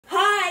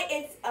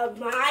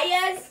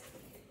Maya's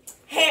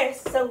hair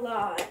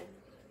salon.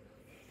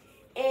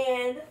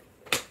 And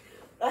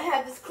I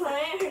have this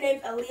client, her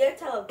name's Aaliyah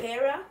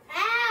Talavera.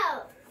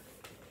 Ow!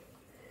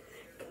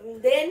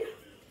 And then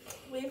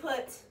we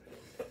put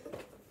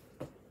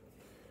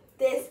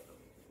this.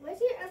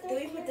 What's your other? Then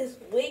we put this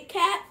wig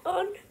cap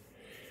on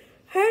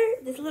her.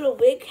 This little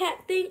wig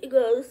cap thing. It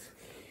goes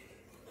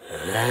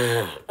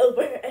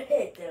over her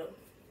head though.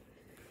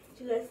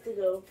 She likes to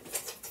go.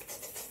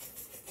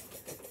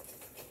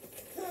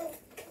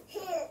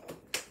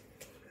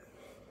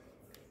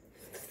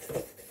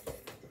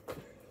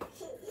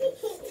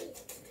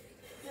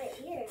 Right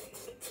here.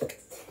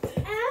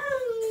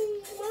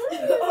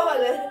 Oh,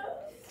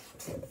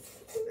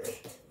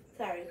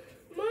 sorry.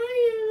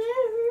 Maya.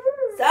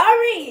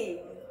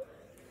 Sorry.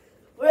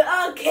 We're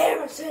on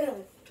camera. Shut up.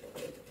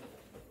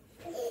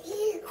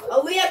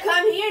 Aaliyah,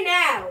 come here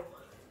now.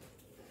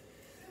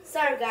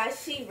 Sorry,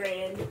 guys. She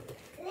ran.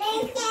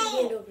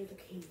 Hand over the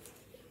key.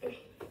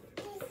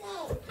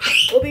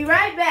 We'll be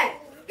right back.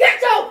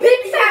 Get your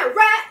big sound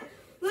right.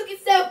 Look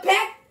yourself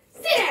back.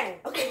 Sit down.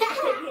 Okay,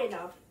 take your hand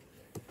off.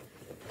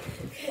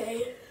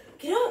 Okay.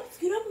 Get up.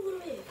 Scoot up a little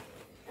bit.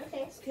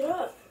 Okay. Scoot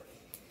up.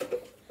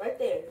 Right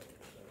there.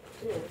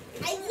 Yeah.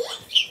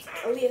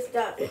 Aaliyah,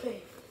 stop.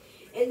 Okay.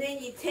 And then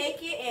you take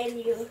it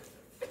and you...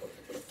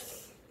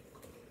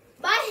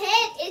 My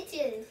head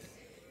itches.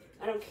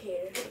 I don't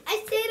care.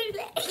 I said it.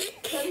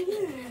 Come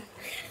here.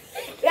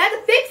 We have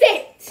to fix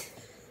it.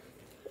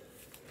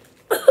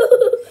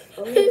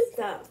 Aaliyah,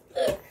 stop.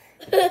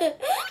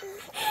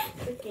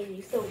 Freaking,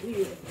 you're so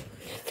weird.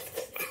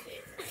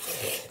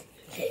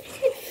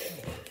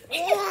 I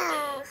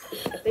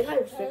think I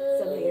ripped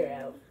some hair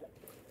out.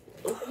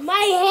 My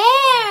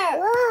hair.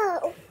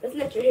 Whoa. That's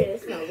not your hair.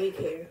 That's my wig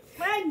hair.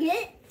 My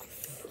get.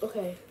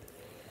 Okay.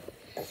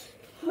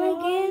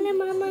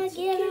 Mama,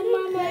 get him,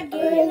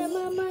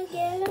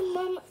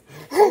 mama.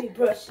 Let me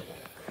brush.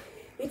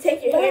 We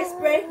take your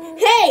hairspray.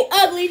 Hey,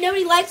 ugly.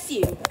 Nobody likes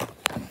you.